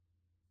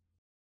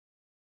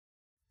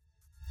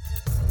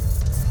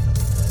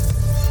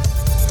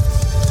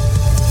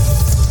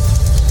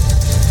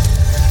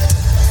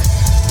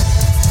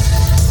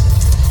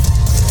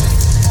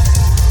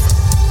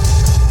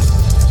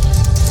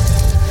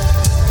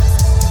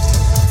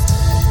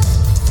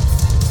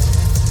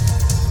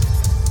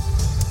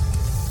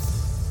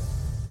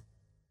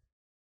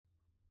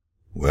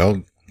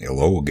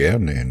Hello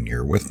again, and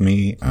you're with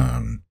me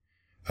on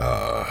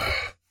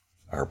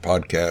our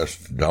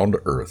podcast, Down to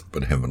Earth,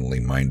 but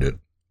Heavenly Minded.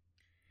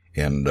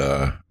 And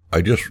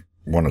I just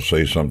want to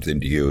say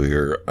something to you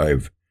here.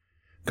 I've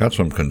got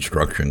some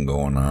construction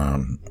going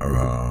on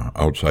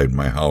outside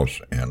my house,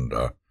 and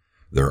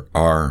there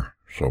are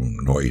some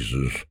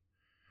noises.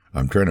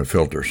 I'm trying to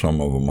filter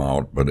some of them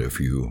out, but if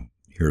you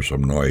hear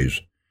some noise,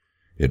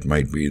 it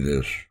might be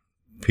this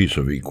piece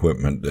of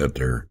equipment that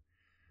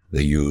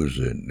they use,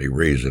 and they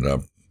raise it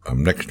up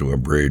next to a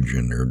bridge,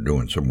 and they're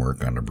doing some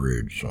work on the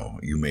bridge, so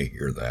you may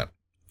hear that.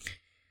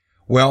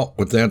 Well,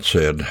 with that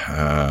said,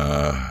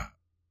 I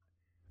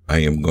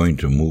am going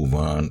to move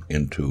on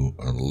into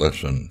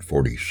lesson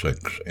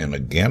 46, and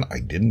again, I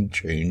didn't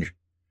change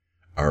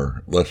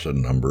our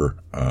lesson number,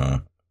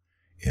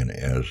 and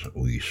as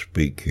we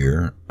speak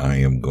here, I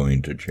am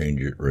going to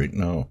change it right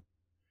now.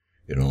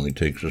 It only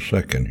takes a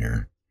second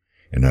here,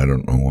 and I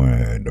don't know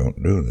why I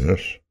don't do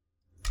this.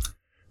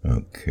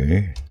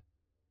 Okay.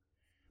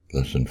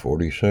 Lesson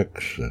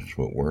 46, that's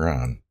what we're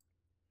on.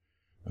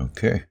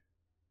 Okay,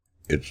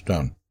 it's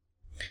done.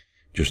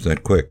 Just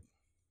that quick.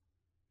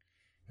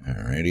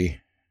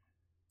 Alrighty.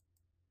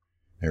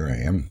 There I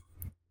am.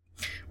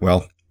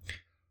 Well,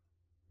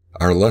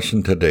 our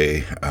lesson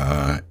today,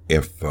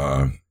 if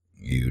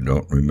you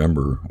don't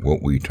remember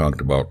what we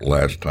talked about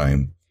last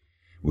time,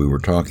 we were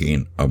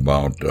talking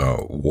about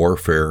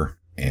warfare,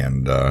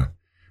 and I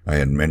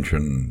had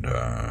mentioned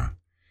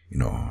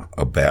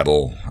a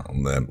battle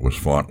that was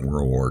fought in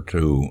World War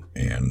II,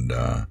 and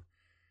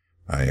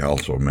I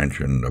also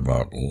mentioned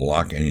about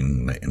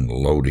locking and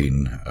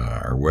loading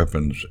our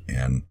weapons,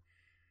 and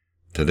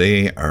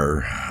today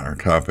our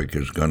topic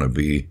is going to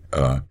be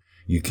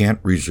you can't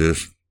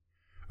resist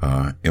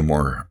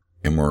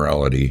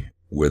immorality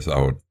with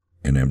an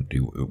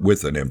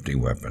empty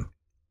weapon.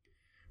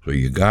 So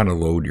you got to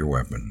load your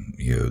weapon.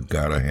 You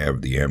got to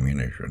have the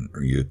ammunition,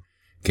 or you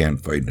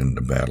can't fight in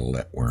the battle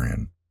that we're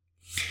in.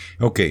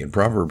 Okay, in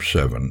Proverbs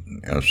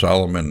 7,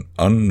 Solomon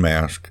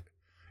unmasked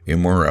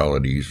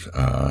immorality's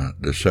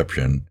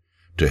deception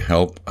to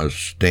help us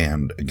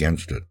stand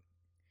against it.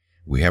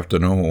 We have to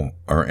know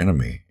our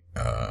enemy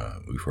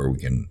before we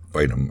can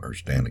fight him or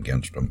stand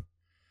against him.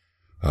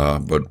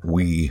 But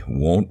we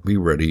won't be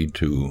ready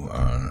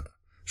to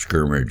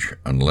skirmish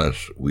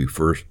unless we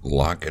first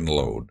lock and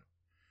load.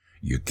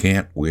 You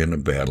can't win a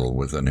battle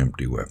with an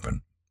empty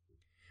weapon.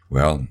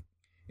 Well,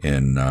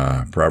 in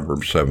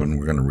Proverbs 7,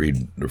 we're going to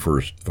read the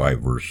first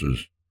 5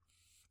 verses.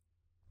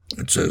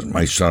 It says,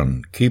 "My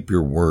son, keep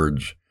your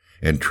words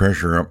and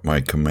treasure up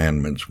my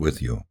commandments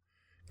with you.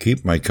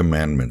 Keep my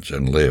commandments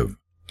and live.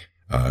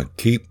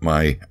 Keep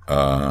my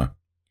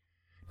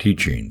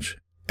teachings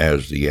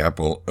as the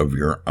apple of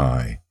your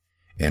eye,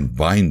 and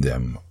bind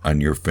them on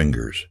your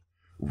fingers.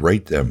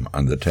 Write them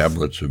on the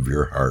tablets of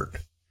your heart.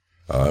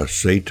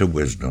 Say to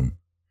wisdom,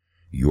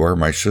 you are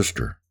my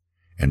sister,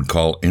 and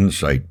call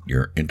insight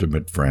your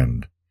intimate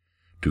friend,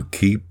 to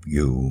keep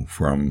you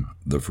from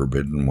the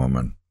forbidden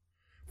woman,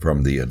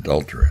 from the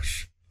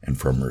adulteress, and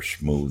from her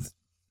smooth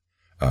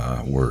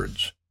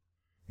words."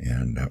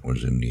 And that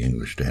was in the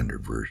English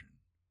Standard Version.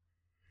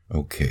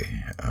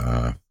 Okay.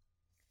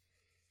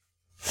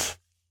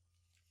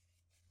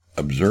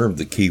 Observe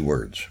the key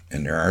words,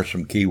 and there are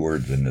some key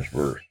words in this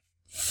verse.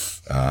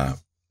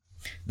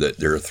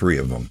 There are 3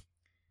 of them.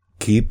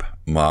 Keep,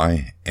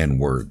 my, and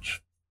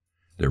words.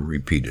 They're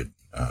repeated.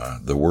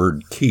 The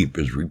word keep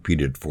is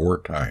repeated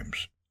 4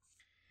 times.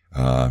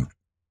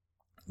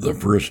 The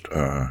first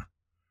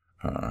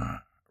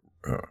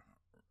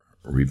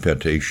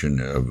repetition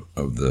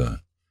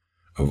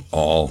of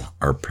all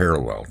are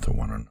parallel to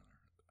one another.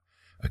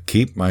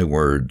 Keep my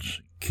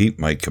words, keep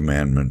my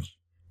commandments,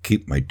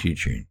 keep my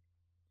teaching.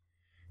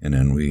 And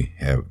then we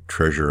have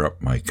treasure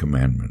up my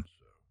commandments,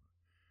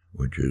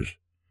 which is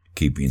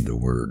keeping the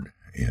word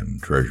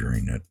and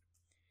treasuring it.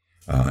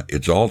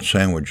 It's all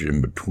sandwiched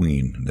in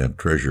between that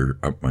treasure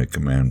up my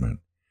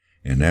commandment,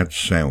 and that's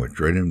sandwiched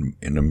right in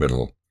the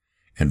middle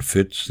and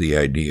fits the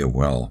idea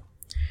well.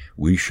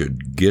 We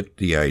should get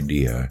the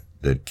idea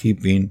that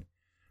keeping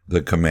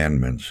the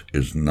commandments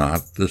is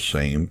not the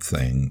same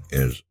thing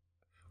as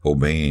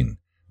obeying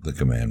the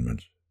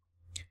commandments.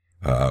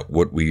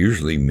 What we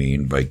usually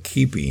mean by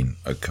keeping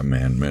a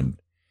commandment,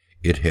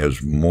 it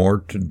has more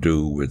to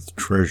do with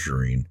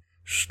treasuring,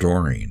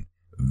 storing,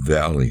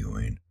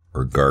 valuing,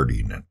 or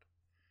guarding it.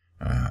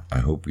 I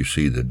hope you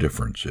see the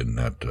difference in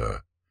that.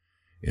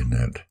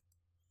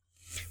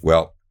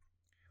 Well,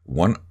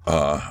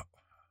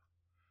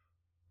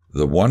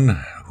 the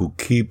one who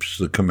keeps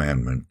the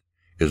commandment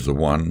is the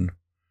one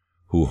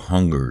who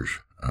hungers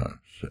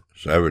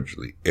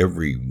savagely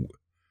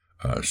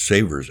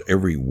savors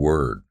every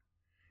word,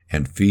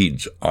 and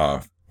feeds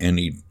off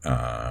any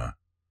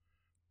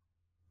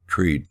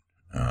treat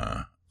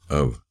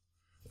of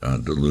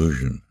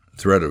delusion,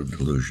 threat of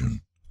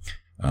delusion,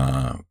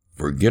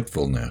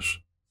 forgetfulness,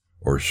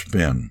 or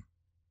spin.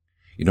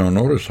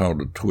 Notice how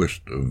the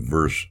twist of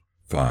verse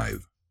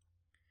 5,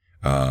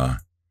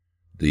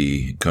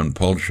 the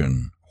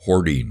compulsion,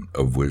 hoarding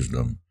of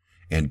wisdom,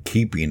 and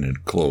keeping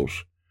it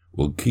close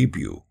will keep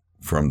you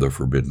from the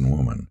forbidden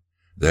woman.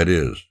 That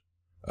is,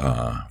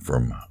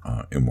 from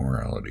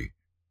immorality.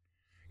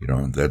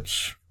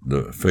 That's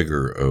the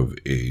figure of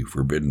a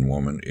forbidden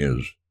woman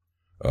is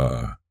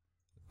a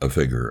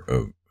figure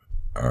of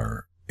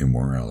our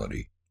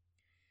immorality.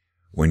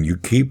 When you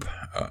keep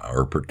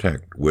or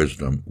protect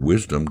wisdom,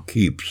 wisdom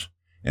keeps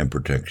and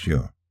protects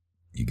you.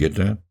 You get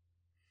that?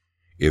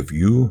 If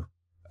you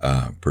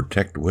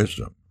protect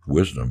wisdom,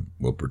 wisdom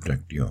will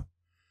protect you.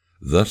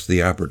 Thus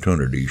the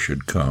opportunity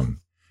should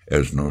come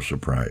as no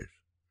surprise.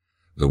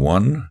 The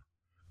one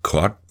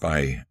caught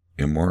by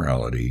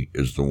immorality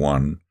is the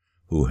one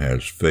who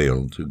has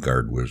failed to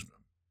guard wisdom,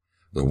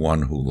 the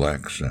one who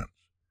lacks sense,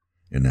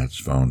 and that's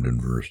found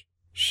in verse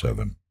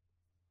 7.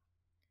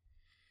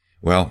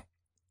 Well,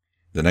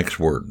 the next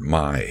word,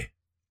 my.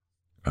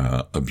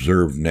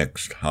 Observe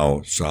next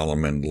how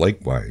Solomon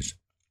likewise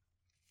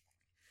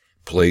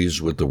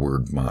plays with the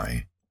word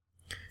my.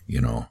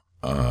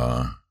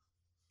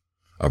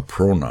 A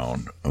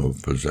pronoun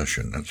of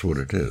possession. That's what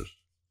it is.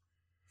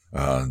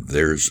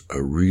 There's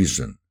a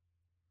reason.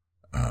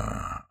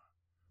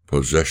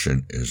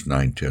 Possession is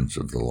 9/10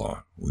 of the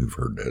law. We've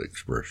heard that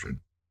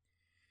expression.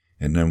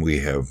 And then we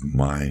have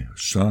my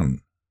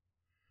son.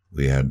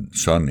 We add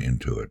son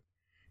into it.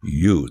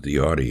 You, the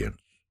audience,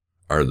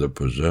 are the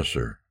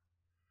possessor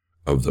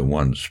of the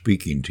one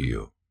speaking to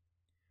you.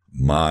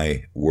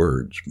 My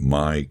words,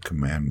 my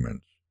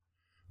commandments,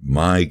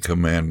 my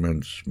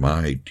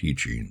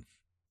teachings.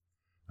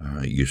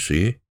 You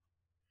see,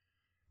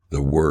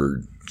 the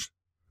words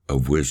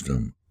of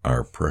wisdom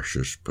are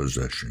precious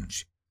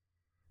possessions,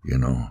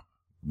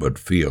 but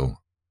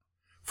feel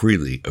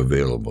freely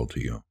available to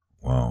you.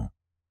 Wow.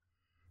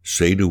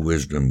 Say to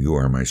wisdom, you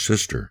are my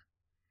sister.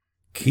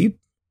 Keep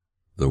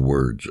the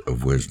words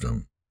of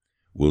wisdom.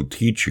 Will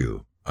teach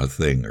you a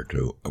thing or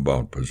two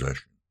about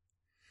possession.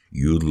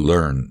 You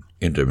learn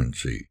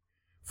intimacy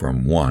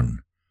from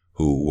one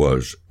who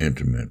was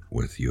intimate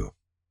with you.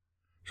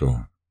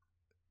 So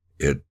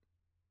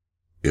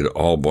it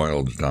all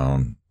boils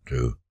down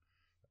to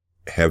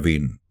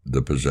having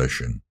the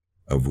possession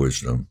of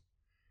wisdom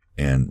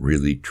and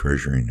really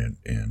treasuring it,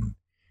 and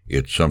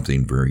it's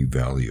something very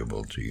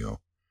valuable to you.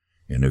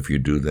 And if you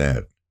do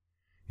that,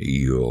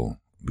 you'll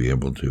be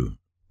able to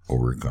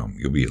overcome.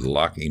 You'll be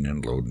locking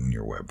and loading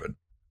your weapon.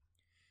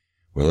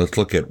 Well, let's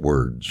look at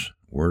words.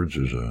 Words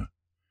is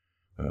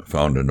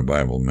found in the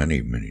Bible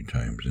many, many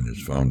times, and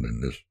it's found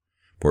in this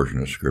portion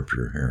of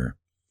Scripture here.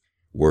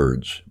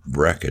 Words,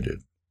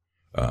 bracketed.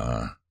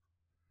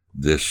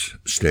 This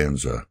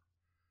stanza,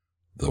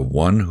 the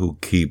one who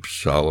keeps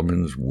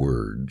Solomon's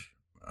words,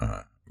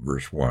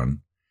 verse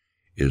 1,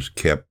 is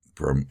kept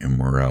from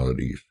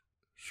immorality's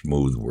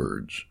smooth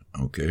words.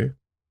 Okay?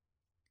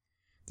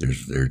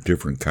 There's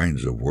different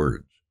kinds of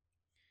words.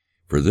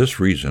 For this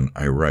reason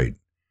I write.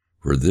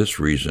 For this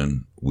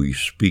reason we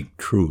speak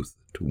truth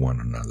to one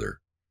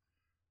another.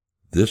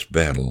 This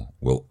battle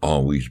will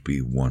always be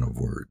one of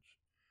words.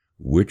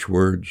 Which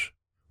words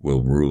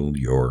will rule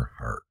your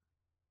heart?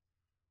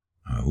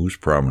 Whose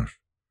promise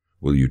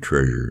will you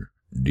treasure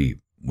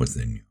deep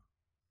within you?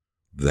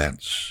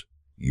 That's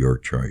your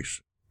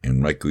choice.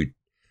 And like we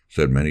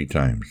said many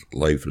times,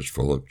 life is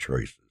full of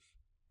choices.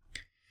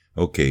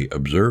 Okay,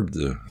 observe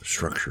the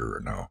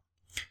structure now.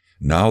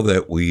 Now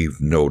that we've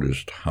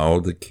noticed how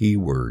the key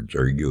words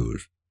are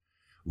used,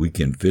 we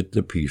can fit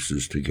the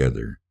pieces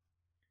together.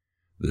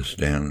 The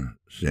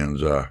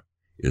stanza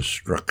is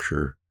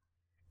structured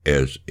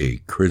as a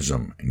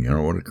chrism. And you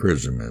know what a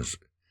chrism is?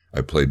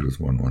 I played with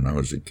one when I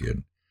was a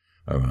kid.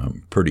 A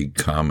pretty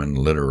common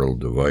literal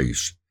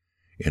device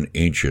in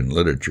ancient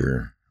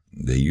literature.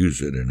 They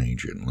use it in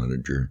ancient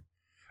literature.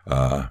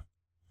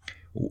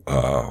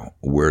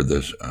 Where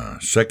the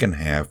second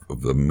half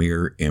of the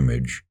mirror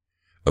image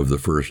of the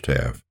first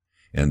half,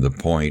 and the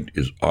point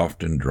is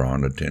often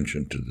drawn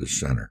attention to the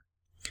center.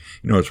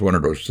 It's one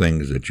of those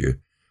things that you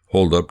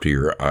hold up to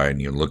your eye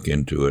and you look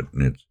into it,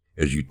 and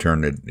as you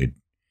turn it, it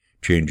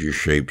changes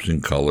shapes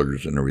and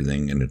colors and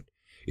everything, and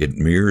it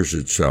mirrors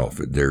itself.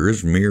 There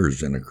is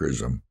mirrors in a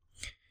chrism,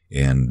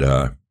 and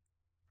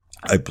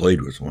I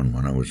played with one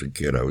when I was a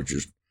kid. I was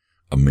just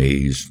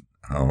amazed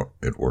how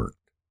it worked.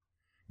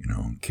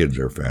 Kids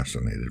are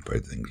fascinated by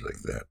things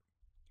like that.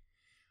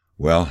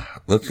 Well,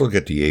 let's look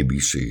at the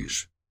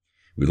ABCs.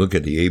 We look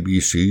at the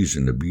ABCs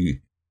and the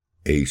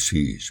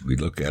BACs. We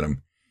look at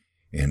them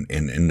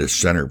in the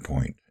center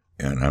point.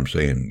 And I'm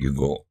saying you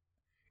go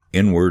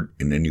inward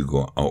and then you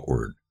go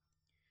outward.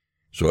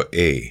 So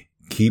A,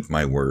 keep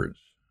my words.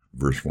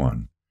 Verse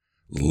 1.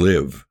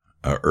 Live,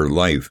 or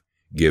life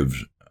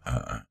gives,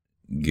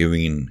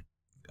 giving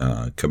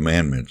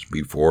commandments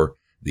before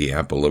the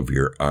apple of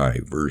your eye.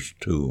 Verse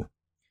 2.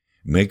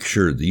 Make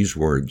sure these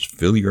words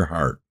fill your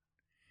heart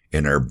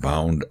and are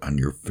bound on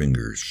your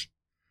fingers.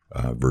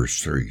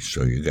 Verse 3.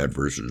 So you got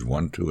verses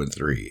 1, 2, and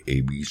 3, A,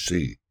 B,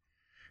 C.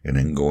 And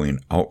then going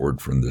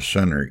outward from the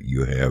center,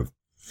 you have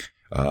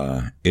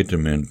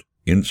intimate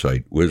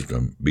insight,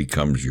 wisdom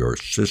becomes your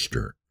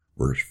sister.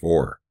 Verse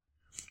 4.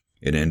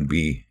 And then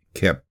be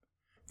kept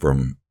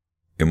from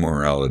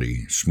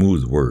immorality,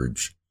 smooth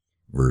words,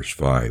 verse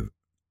 5.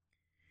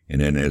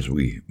 And then as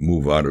we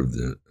move out of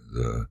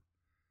the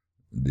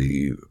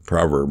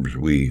Proverbs,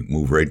 we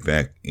move right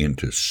back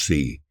into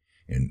C.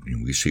 And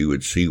we see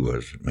what C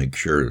was. Make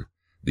sure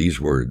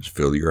these words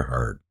fill your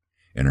heart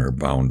and are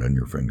bound on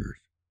your fingers.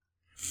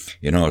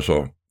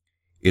 So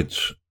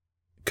it's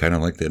kind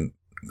of like that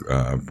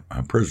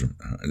prism.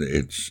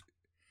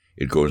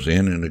 It goes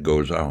in and it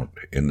goes out.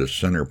 And the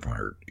center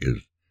part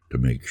is to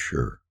make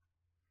sure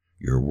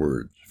your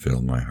words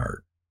fill my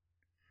heart,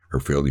 or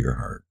fill your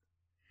heart,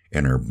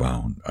 and are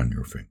bound on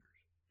your fingers.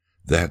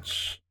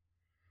 That's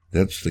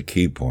the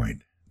key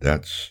point.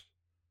 That's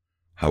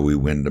how we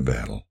win the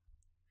battle.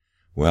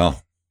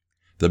 Well,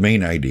 the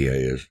main idea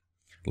is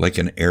like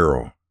an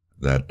arrow,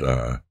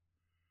 that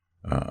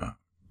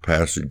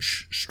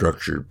passage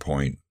structured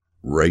point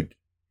right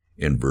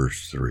in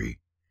verse 3.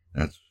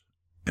 That's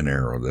an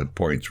arrow that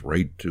points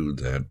right to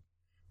that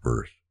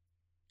verse.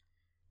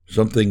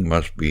 Something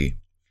must be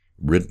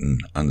written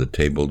on the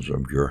tables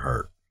of your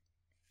heart.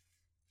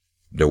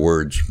 The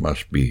words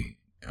must be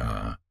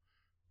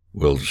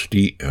will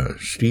steep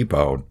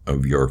out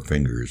of your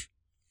fingers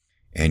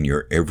and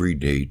your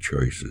everyday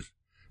choices.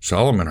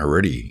 Solomon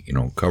already,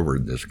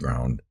 covered this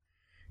ground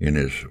in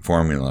his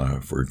formula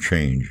for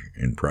change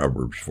in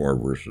Proverbs 4,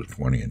 verses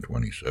 20 and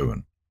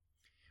 27.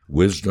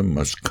 Wisdom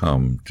must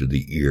come to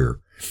the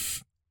ear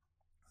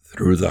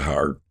through the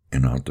heart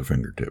and out the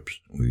fingertips.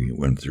 We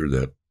went through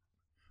that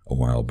a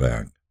while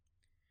back.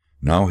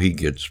 Now he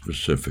gets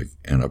specific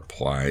and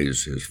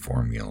applies his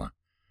formula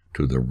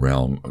to the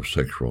realm of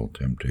sexual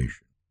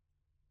temptation.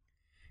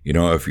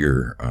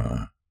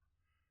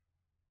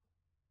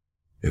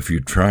 If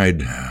you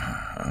tried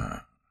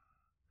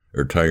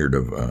or tired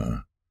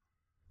of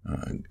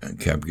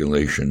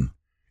copulation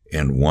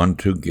and want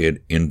to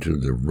get into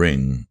the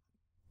ring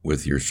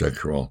with your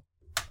sexual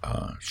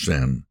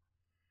sin,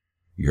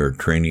 your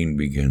training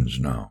begins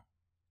now.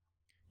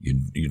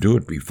 You do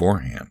it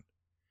beforehand.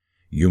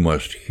 You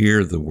must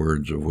hear the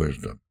words of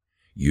wisdom.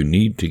 You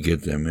need to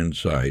get them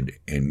inside,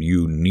 and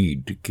you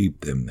need to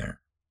keep them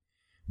there.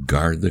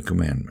 Guard the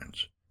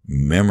commandments.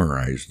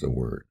 Memorize the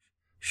words.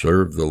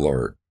 Serve the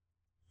Lord.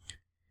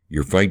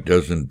 Your fight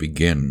doesn't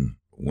begin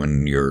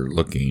when you're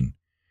looking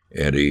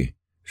at a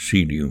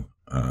CDU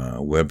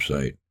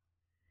website.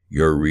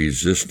 Your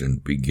resistance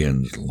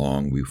begins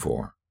long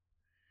before.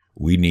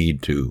 We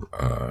need to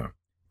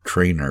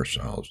train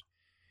ourselves.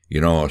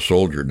 A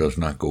soldier does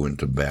not go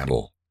into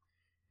battle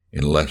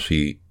unless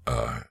he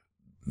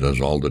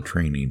does all the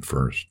training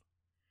first.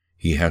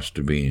 He has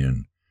to be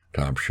in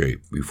top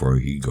shape before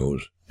he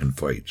goes and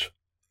fights.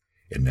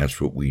 And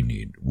that's what we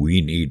need.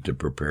 We need to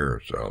prepare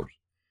ourselves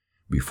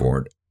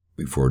before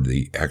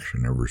the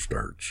action ever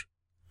starts.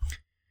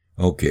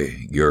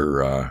 Okay,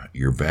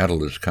 your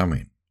battle is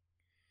coming,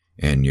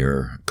 and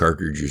your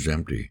cartridge is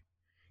empty.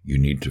 You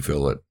need to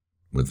fill it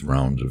with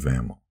rounds of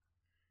ammo.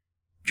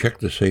 Check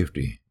the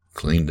safety.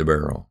 Clean the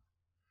barrel.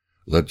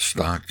 Let's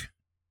stock,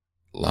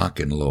 lock,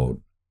 and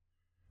load.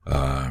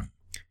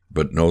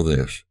 But know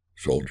this,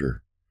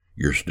 soldier,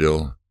 you're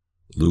still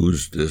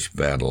lose this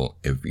battle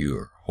if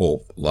your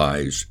hope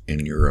lies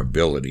in your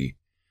ability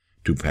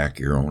to pack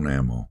your own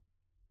ammo.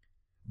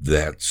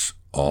 That's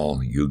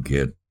all you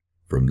get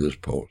from this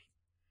post.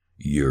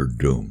 You're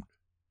doomed.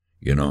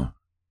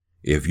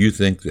 If you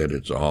think that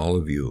it's all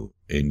of you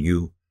and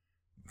you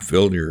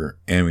filled your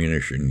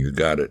ammunition, you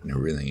got it and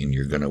everything, and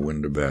you're going to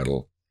win the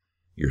battle,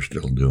 you're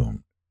still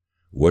doomed.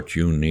 What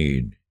you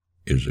need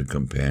is a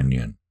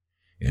companion,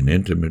 an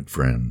intimate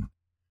friend,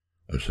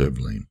 a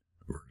sibling.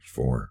 Verse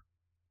 4.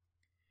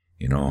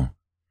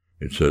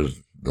 It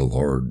says the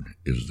Lord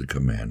is the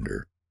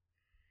commander.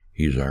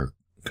 He's our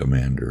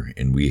commander,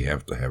 and we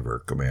have to have our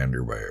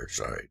commander by our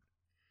side.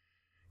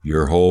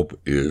 Your hope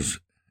is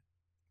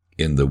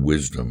in the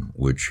wisdom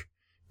which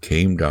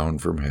came down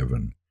from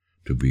heaven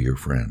to be your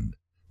friend,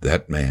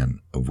 that man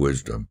of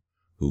wisdom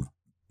who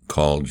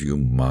called you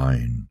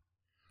mine,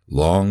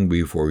 long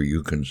before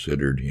you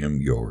considered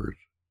him yours.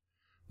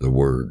 The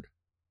Word,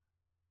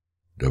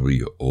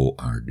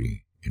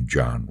 W-O-R-D, in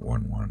John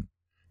 1:1.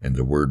 And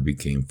the Word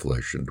became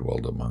flesh and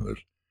dwelt among us.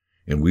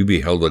 And we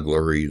beheld the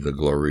glory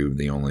of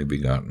the only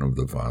begotten of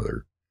the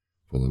Father,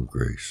 full of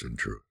grace and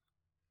truth,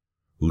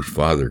 whose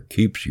Father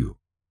keeps you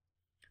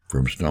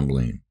from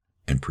stumbling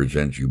and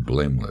presents you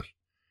blameless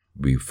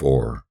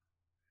before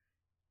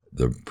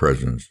the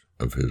presence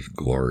of his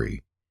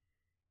glory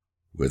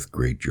with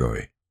great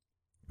joy.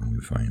 And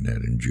we find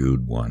that in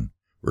Jude 1,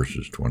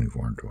 verses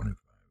 24 and 25.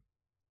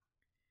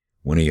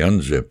 When he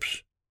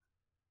unzips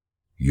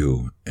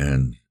you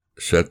and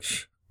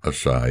sets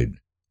aside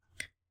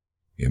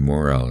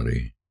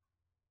immorality,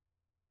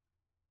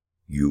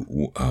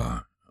 you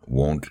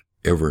won't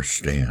ever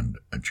stand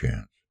a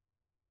chance.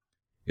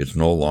 It's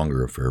no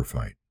longer a fair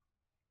fight.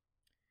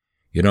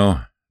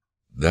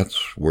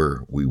 That's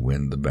where we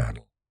win the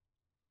battle.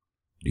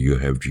 Do you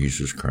have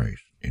Jesus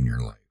Christ in your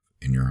life,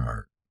 in your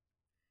heart?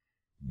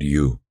 Do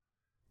you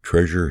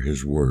treasure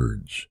his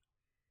words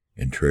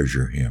and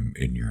treasure him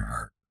in your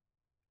heart?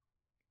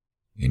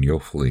 and you'll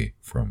flee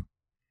from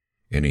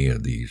any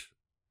of these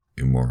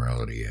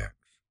immorality acts,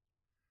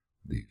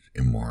 these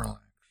immoral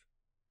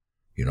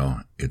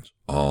acts. It's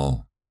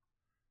all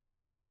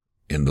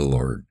in the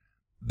Lord.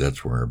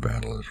 That's where our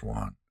battle is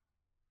won.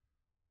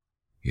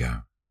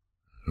 Yeah.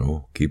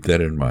 So keep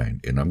that in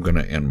mind. And I'm going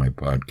to end my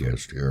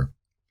podcast here,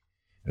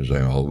 as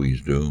I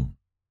always do.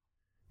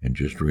 And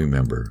just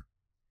remember,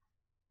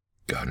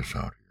 God is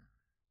out here.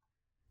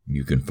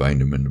 You can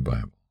find him in the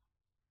Bible.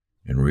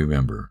 And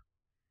remember,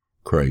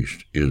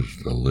 Christ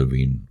is the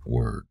living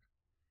Word.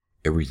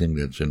 Everything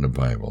that's in the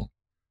Bible,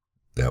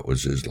 that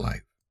was his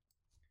life.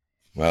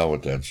 Well,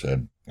 with that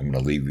said, I'm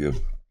going to leave you.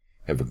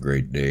 Have a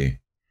great day.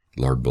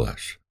 Lord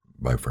bless.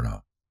 Bye for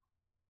now.